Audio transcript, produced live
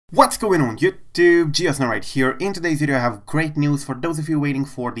What's going on YouTube? CheckRa1n right here. In today's video I have great news for those of you waiting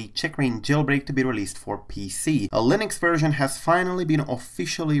for the CheckRa1n Jailbreak to be released for PC. A Linux version has finally been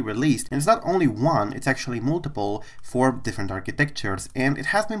officially released, and it's not only one, it's actually multiple for different architectures, and it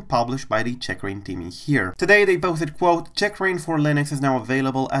has been published by the CheckRa1n team in here. Today they posted, quote, CheckRa1n for Linux is now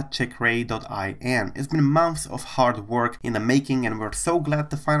available at CheckRa1n. It's been months of hard work in the making and we're so glad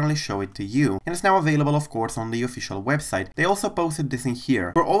to finally show it to you. And it's now available of course on the official website. They also posted this in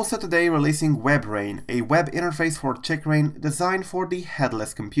here. We're also today releasing CheckRa1n, a web interface for CheckRa1n designed for the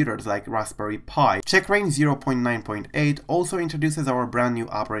headless computers like Raspberry Pi. CheckRa1n 0.9.8 also introduces our brand new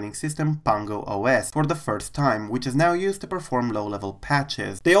operating system Pango OS for the first time, which is now used to perform low-level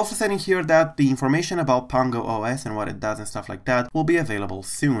patches. They also said in here that the information about Pango OS and what it does and stuff like that will be available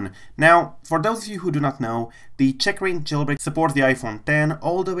soon. Now, for those of you who do not know, the CheckRa1n Jailbreak supports the iPhone X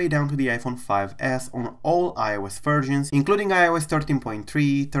all the way down to the iPhone 5S on all iOS versions, including iOS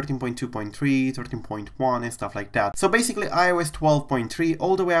 13.3, 13.2.3, 13.1 and stuff like that. So basically iOS 12.3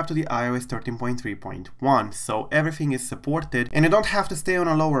 all the way up to the iOS 13.3.1. So everything is supported and you don't have to stay on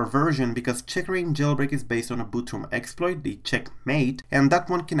a lower version because CheckRa1n Jailbreak is based on a bootroom exploit, the Checkmate, and that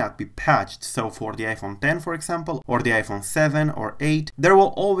one cannot be patched. So for the iPhone X for example, or the iPhone 7 or 8, there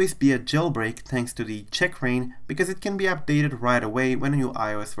will always be a jailbreak thanks to the CheckRa1n because it can be updated right away when a new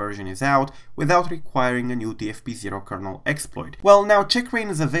iOS version is out without requiring a new TFP0 kernel exploit. Well, now CheckRa1n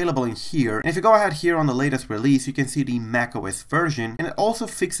is available in here, and if you go ahead here on the latest release you can see the macOS version, and it also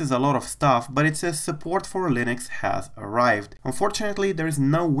fixes a lot of stuff, but it says support for Linux has arrived. Unfortunately there is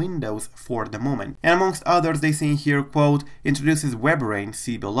no Windows for the moment, and amongst others they say in here, quote, introduces CheckRa1n,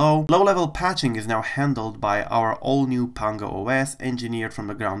 see below. Low-level patching is now handled by our all-new Pango OS, engineered from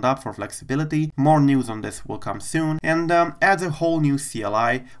the ground up for flexibility. More news on this will come soon, and adds a whole new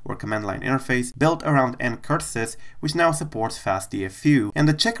CLI or command line interface built around ncurses, which now supports fastDFU. And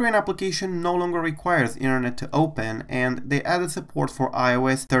the CheckRa1n application no longer requires internet to open, and they added support for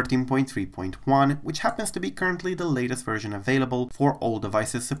iOS 13.3.1, which happens to be currently the latest version available for all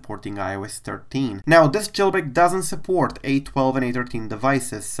devices supporting iOS 13. Now this jailbreak doesn't support A12 and A13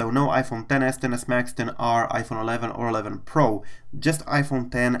 devices, so no iPhone XS, XS Max, XR, iPhone 11 or 11 Pro, just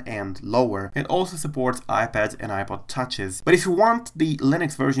iPhone X and lower. It also supports iPads and iPod Touches. But if you want the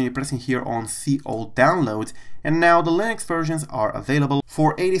Linux version, you're pressing here on See All Downloads, and now the Linux versions are available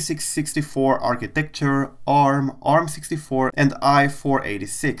for 8664 architecture, ARM, ARM64 and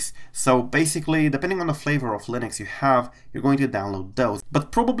i486. So basically, depending on the flavor of Linux you have, you're going to download those.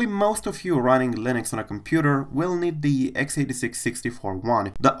 But probably most of you running Linux on a computer will need the x86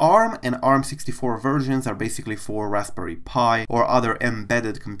 one. The ARM and ARM64 versions are basically for Raspberry Pi or other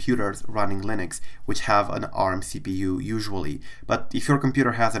embedded computers running Linux, which have an ARM CPU usually. But if your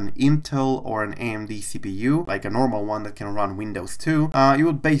computer has an Intel or an AMD CPU, like a normal one that can run Windows 2, you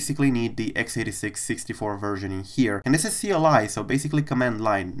would basically need the x86 version in here. And this is CLI, so basically command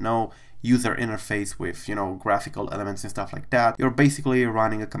line, no user interface with, you know, graphical elements and stuff like that. You're basically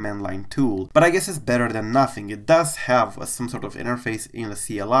running a command line tool. But I guess it's better than nothing. It does have some sort of interface in the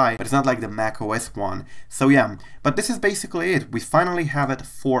CLI, but it's not like the macOS one. So yeah, but this is basically it. We finally have it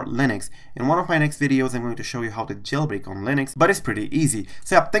for Linux. In one of my next videos I'm going to show you how to jailbreak on Linux, but it's pretty easy.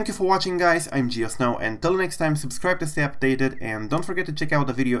 So yeah, thank you for watching guys, I'm GeoSnow, and till next time, subscribe to stay updated, and don't forget to check out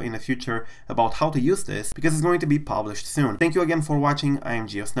the video in the future about how to use this, because it's going to be published soon. Thank you again for watching, I'm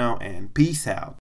GeoSnow, and peace out.